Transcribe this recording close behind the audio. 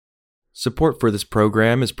Support for this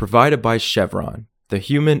program is provided by Chevron, the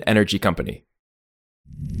human energy company.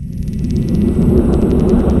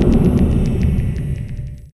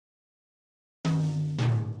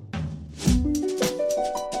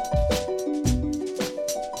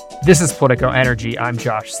 This is Politico Energy. I'm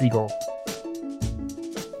Josh Siegel.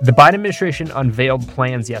 The Biden administration unveiled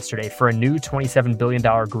plans yesterday for a new $27 billion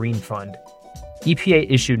green fund. EPA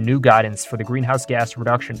issued new guidance for the Greenhouse Gas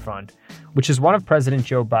Reduction Fund, which is one of President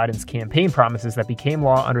Joe Biden's campaign promises that became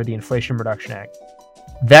law under the Inflation Reduction Act.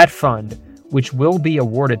 That fund, which will be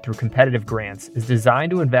awarded through competitive grants, is designed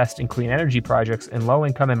to invest in clean energy projects in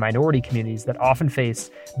low-income and minority communities that often face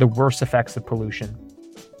the worst effects of pollution.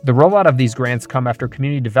 The rollout of these grants come after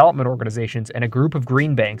community development organizations and a group of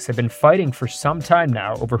green banks have been fighting for some time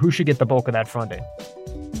now over who should get the bulk of that funding.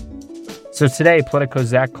 So today, Politico's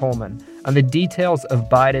Zach Coleman on the details of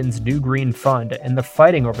Biden's new green fund and the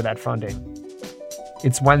fighting over that funding.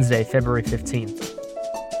 It's Wednesday, February 15th.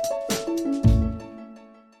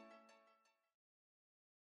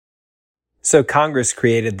 So Congress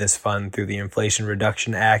created this fund through the Inflation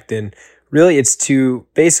Reduction Act, and really it's to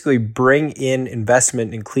basically bring in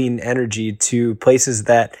investment in clean energy to places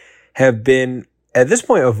that have been, at this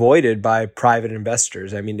point, avoided by private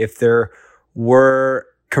investors. I mean, if there were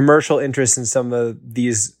commercial interest in some of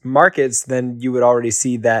these markets, then you would already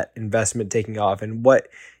see that investment taking off. And what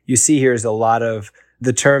you see here is a lot of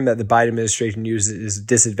the term that the Biden administration uses is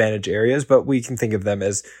disadvantaged areas, but we can think of them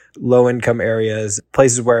as low-income areas,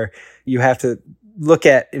 places where you have to look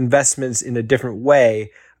at investments in a different way.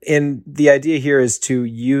 And the idea here is to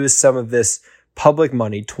use some of this public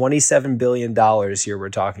money, $27 billion here we're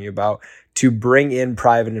talking about, to bring in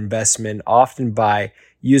private investment, often by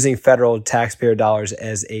using federal taxpayer dollars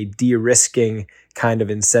as a de-risking kind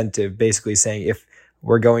of incentive, basically saying if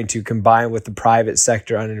we're going to combine with the private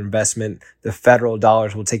sector on an investment, the federal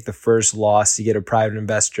dollars will take the first loss to get a private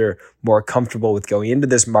investor more comfortable with going into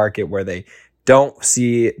this market where they don't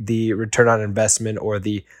see the return on investment or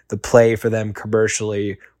the play for them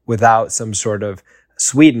commercially without some sort of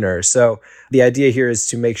sweetener. So the idea here is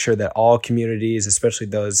to make sure that all communities, especially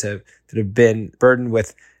those that have been burdened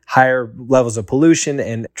with higher levels of pollution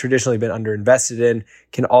and traditionally been underinvested in,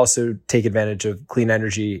 can also take advantage of clean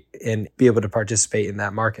energy and be able to participate in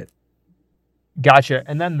that market. Gotcha.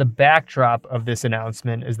 And then the backdrop of this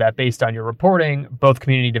announcement is that based on your reporting, both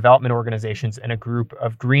community development organizations and a group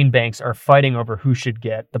of green banks are fighting over who should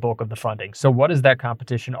get the bulk of the funding. So what is that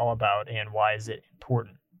competition all about and why is it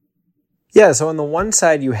important? Yeah, so on the one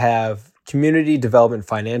side, you have community development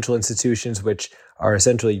financial institutions, which are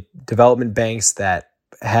essentially development banks that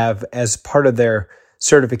have, as part of their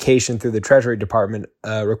certification through the Treasury Department,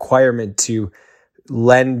 a requirement to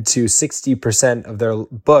lend to 60% of their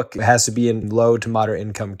book. It has to be in low to moderate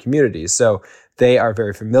income communities. So they are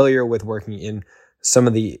very familiar with working in some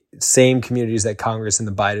of the same communities that Congress and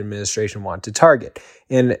the Biden administration want to target.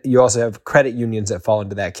 And you also have credit unions that fall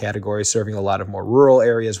into that category, serving a lot of more rural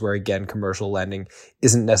areas where, again, commercial lending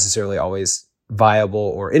isn't necessarily always viable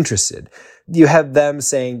or interested. You have them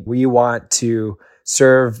saying, we want to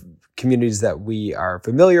serve communities that we are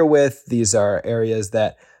familiar with. These are areas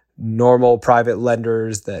that normal private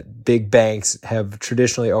lenders, that big banks have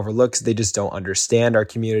traditionally overlooked. They just don't understand our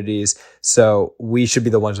communities. So we should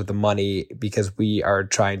be the ones with the money because we are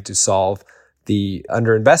trying to solve the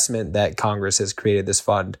underinvestment that Congress has created this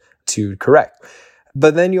fund to correct.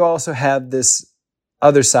 But then you also have this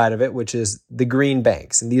other side of it, which is the green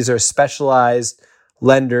banks. And these are specialized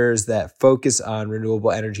lenders that focus on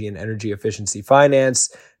renewable energy and energy efficiency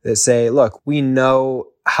finance that say, look, we know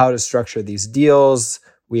how to structure these deals.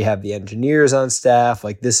 We have the engineers on staff.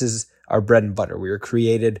 Like, this is our bread and butter. We were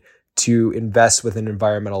created to invest with an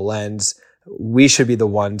environmental lens. We should be the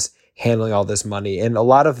ones handling all this money. And a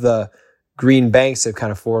lot of the green banks have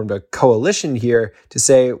kind of formed a coalition here to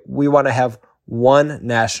say, we want to have one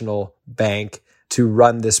national bank to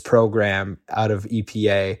run this program out of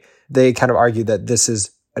EPA. They kind of argue that this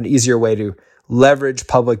is an easier way to leverage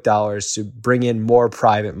public dollars to bring in more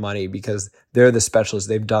private money because they're the specialists.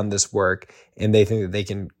 They've done this work and they think that they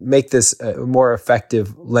can make this a more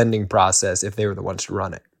effective lending process if they were the ones to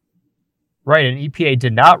run it. Right. And EPA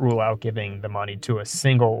did not rule out giving the money to a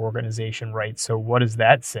single organization, right? So what does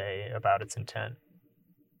that say about its intent?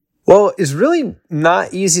 Well, it's really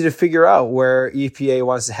not easy to figure out where EPA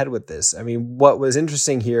wants to head with this. I mean, what was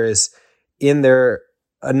interesting here is in their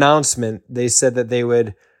announcement, they said that they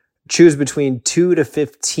would choose between 2 to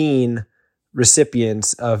 15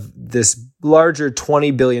 recipients of this larger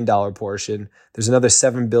 $20 billion portion. There's another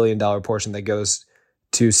 $7 billion portion that goes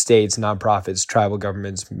to states, nonprofits, tribal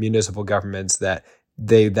governments, municipal governments that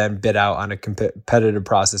they then bid out on a competitive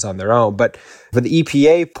process on their own. But for the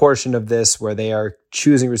EPA portion of this, where they are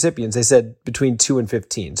choosing recipients, they said between 2 and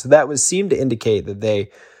 15. So that would seem to indicate that they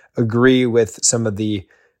agree with some of the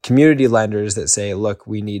community lenders that say, look,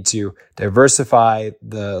 we need to diversify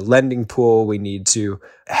the lending pool. We need to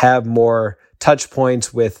have more touch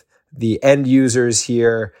points with the end users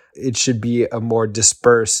here. It should be a more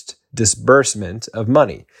dispersed disbursement of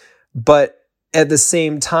money. But at the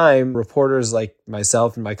same time, reporters like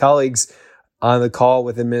myself and my colleagues on the call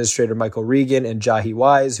with Administrator Michael Regan and Jahi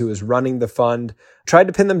Wise, who is running the fund, tried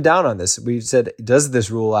to pin them down on this. We said, does this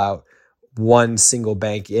rule out one single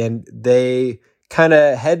bank? And they kind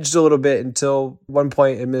of hedged a little bit until one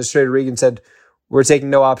point Administrator Regan said, we're taking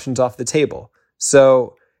no options off the table.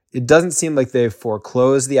 So it doesn't seem like they've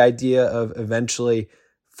foreclosed the idea of eventually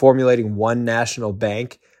formulating one national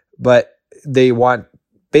bank, but they want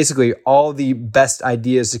basically all the best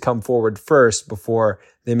ideas to come forward first before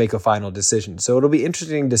they make a final decision. So it'll be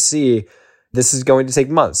interesting to see. This is going to take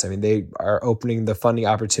months. I mean, they are opening the funding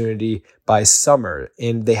opportunity by summer,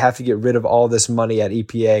 and they have to get rid of all this money at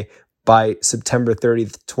EPA by September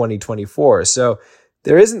 30th, 2024. So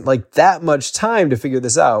there isn't like that much time to figure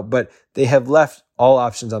this out, but they have left all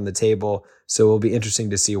options on the table. So it will be interesting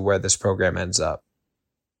to see where this program ends up.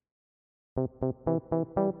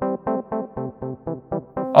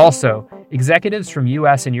 Also, executives from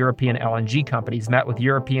U.S. and European LNG companies met with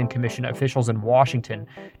European Commission officials in Washington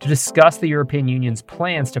to discuss the European Union's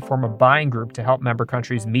plans to form a buying group to help member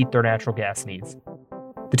countries meet their natural gas needs.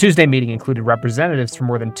 The Tuesday meeting included representatives from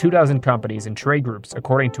more than 24 companies and trade groups,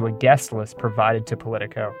 according to a guest list provided to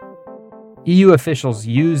Politico. EU officials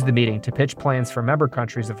used the meeting to pitch plans for member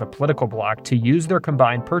countries of the political bloc to use their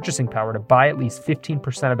combined purchasing power to buy at least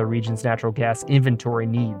 15% of the region's natural gas inventory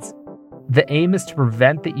needs. The aim is to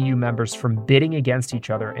prevent the EU members from bidding against each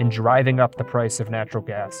other and driving up the price of natural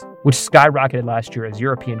gas, which skyrocketed last year as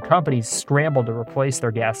European companies scrambled to replace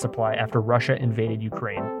their gas supply after Russia invaded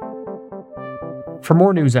Ukraine. For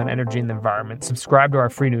more news on energy and the environment, subscribe to our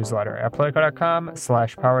free newsletter at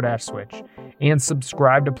politico.com/power-switch and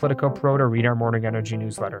subscribe to Politico Pro to read our morning energy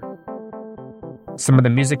newsletter. Some of the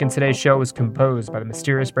music in today's show was composed by the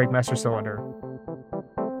mysterious Breakmaster Cylinder.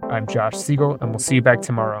 I'm Josh Siegel, and we'll see you back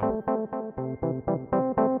tomorrow.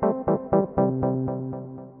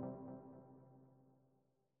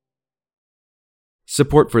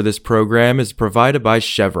 Support for this program is provided by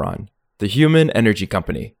Chevron, the human energy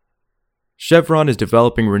company. Chevron is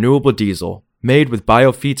developing renewable diesel made with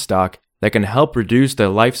biofeedstock that can help reduce the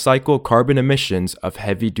life cycle carbon emissions of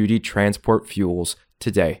heavy-duty transport fuels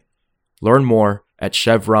today. Learn more at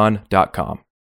chevron.com.